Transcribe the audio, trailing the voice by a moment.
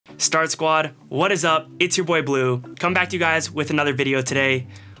Start Squad, what is up? It's your boy Blue. Coming back to you guys with another video today.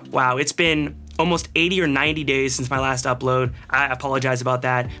 Wow, it's been almost 80 or 90 days since my last upload. I apologize about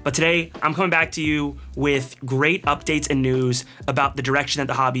that. But today, I'm coming back to you with great updates and news about the direction that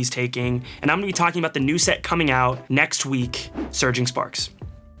the hobby is taking. And I'm gonna be talking about the new set coming out next week, Surging Sparks.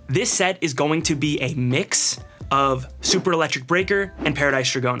 This set is going to be a mix of Super Electric Breaker and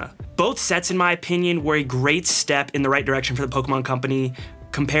Paradise Dragona. Both sets, in my opinion, were a great step in the right direction for the Pokemon Company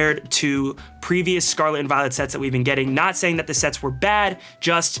compared to previous Scarlet and Violet sets that we've been getting. Not saying that the sets were bad,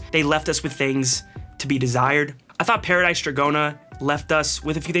 just they left us with things to be desired. I thought Paradise Dragona left us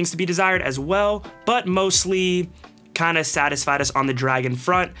with a few things to be desired as well, but mostly kind of satisfied us on the dragon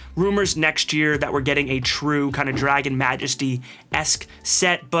front. Rumors next year that we're getting a true kind of Dragon Majesty-esque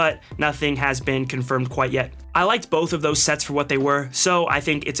set, but nothing has been confirmed quite yet. I liked both of those sets for what they were, so I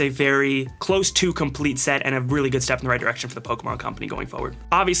think it's a very close to complete set and a really good step in the right direction for the Pokemon Company going forward.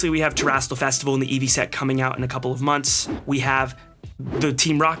 Obviously, we have Terrestrial Festival and the Eevee set coming out in a couple of months. We have the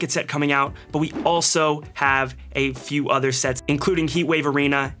Team Rocket set coming out, but we also have a few other sets, including Heatwave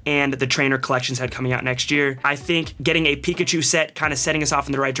Arena and the Trainer Collection set coming out next year. I think getting a Pikachu set, kind of setting us off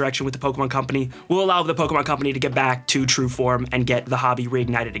in the right direction with the Pokemon Company, will allow the Pokemon Company to get back to true form and get the hobby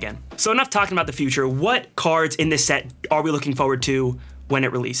reignited again. So enough talking about the future. What cards in this set are we looking forward to when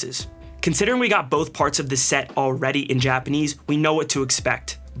it releases? Considering we got both parts of the set already in Japanese, we know what to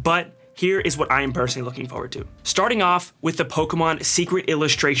expect. But here is what I am personally looking forward to. Starting off with the Pokemon Secret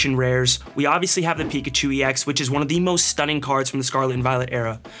Illustration Rares, we obviously have the Pikachu EX, which is one of the most stunning cards from the Scarlet and Violet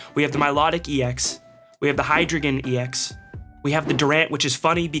era. We have the Milotic EX, we have the Hydreigon EX, we have the Durant, which is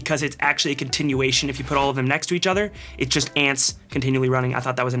funny because it's actually a continuation. If you put all of them next to each other, it's just ants continually running. I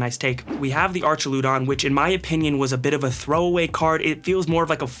thought that was a nice take. We have the Archaludon, which in my opinion was a bit of a throwaway card. It feels more of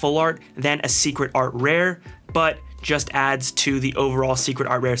like a full art than a secret art rare, but just adds to the overall secret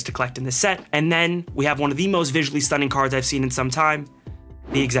art rares to collect in this set. And then we have one of the most visually stunning cards I've seen in some time,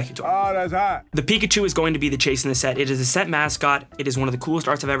 the Executor. Oh, that's hot. The Pikachu is going to be the chase in the set. It is a set mascot. It is one of the coolest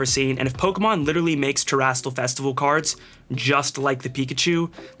arts I've ever seen. And if Pokemon literally makes Terrestrial Festival cards just like the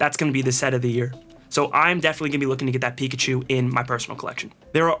Pikachu, that's gonna be the set of the year. So I'm definitely gonna be looking to get that Pikachu in my personal collection.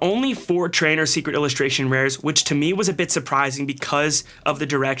 There are only 4 Trainer Secret Illustration Rares, which to me was a bit surprising because of the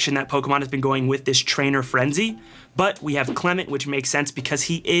direction that Pokemon has been going with this Trainer Frenzy. But we have Clement, which makes sense because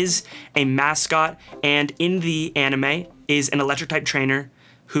he is a mascot and in the anime is an electric type trainer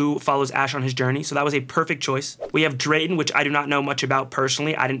who follows Ash on his journey, so that was a perfect choice. We have Drayden, which I do not know much about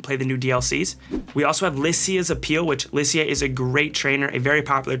personally. I didn't play the new DLCs. We also have Lycia's Appeal, which Lycia is a great trainer, a very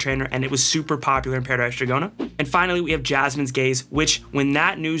popular trainer, and it was super popular in Paradise Dragona. And finally, we have Jasmine's Gaze, which when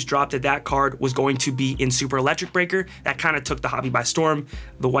that news dropped that that card was going to be in Super Electric Breaker, that kind of took the hobby by storm.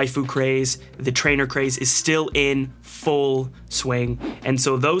 The waifu craze, the trainer craze is still in full swing. And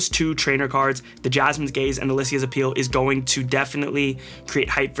so those 2 trainer cards, the Jasmine's Gaze and the Lycia's Appeal, is going to definitely create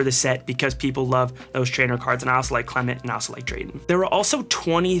hype for the set because people love those trainer cards, and I also like Clement and I also like Drayden. There were also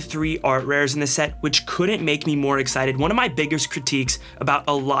 23 art rares in the set, which couldn't make me more excited. One of my biggest critiques about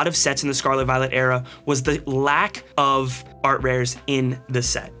a lot of sets in the Scarlet Violet era was the lack of art rares in the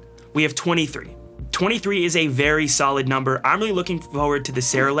set. We have 23. 23 is a very solid number. I'm really looking forward to the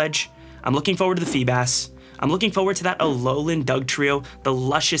Ceruledge. I'm looking forward to the Feebas. I'm looking forward to that Alolan Dugtrio, the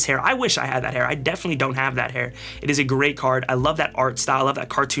luscious hair. I wish I had that hair. I definitely don't have that hair. It is a great card. I love that art style. I love that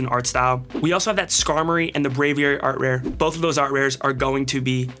cartoon art style. We also have that Skarmory and the Braviary art rare. Both of those art rares are going to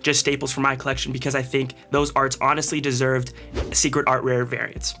be just staples for my collection because I think those arts honestly deserved secret art rare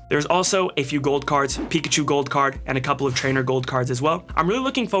variants. There's also a few gold cards, Pikachu gold card, and a couple of trainer gold cards as well. I'm really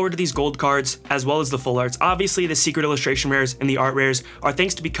looking forward to these gold cards as well as the full arts. Obviously, the secret illustration rares and the art rares are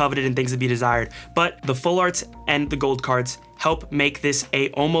things to be coveted and things to be desired, but the full arts and the gold cards help make this a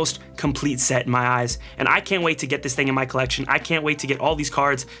almost complete set in my eyes. And I can't wait to get this thing in my collection. I can't wait to get all these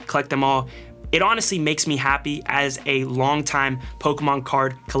cards, collect them all. It honestly makes me happy as a longtime Pokemon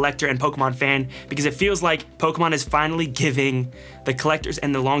card collector and Pokemon fan because it feels like Pokemon is finally giving the collectors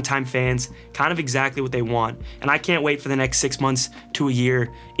and the longtime fans kind of exactly what they want. And I can't wait for the next 6 months to a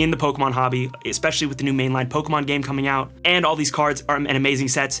year in the Pokemon hobby, especially with the new mainline Pokemon game coming out. And all these cards and amazing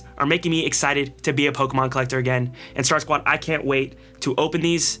sets are making me excited to be a Pokemon collector again. And Star Squad, I can't wait to open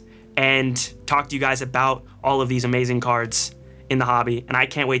these and talk to you guys about all of these amazing cards in the hobby. And I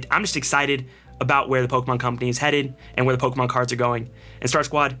can't wait. I'm just excited about where the Pokemon Company is headed and where the Pokemon cards are going. And Star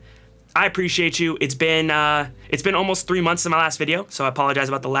Squad, I appreciate you. It's been almost 3 months since my last video, so I apologize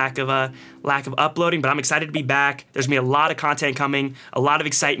about the lack of uploading, but I'm excited to be back. There's gonna be a lot of content coming, a lot of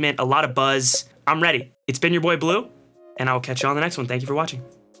excitement, a lot of buzz. I'm ready. It's been your boy Blue, and I will catch you on the next one. Thank you for watching.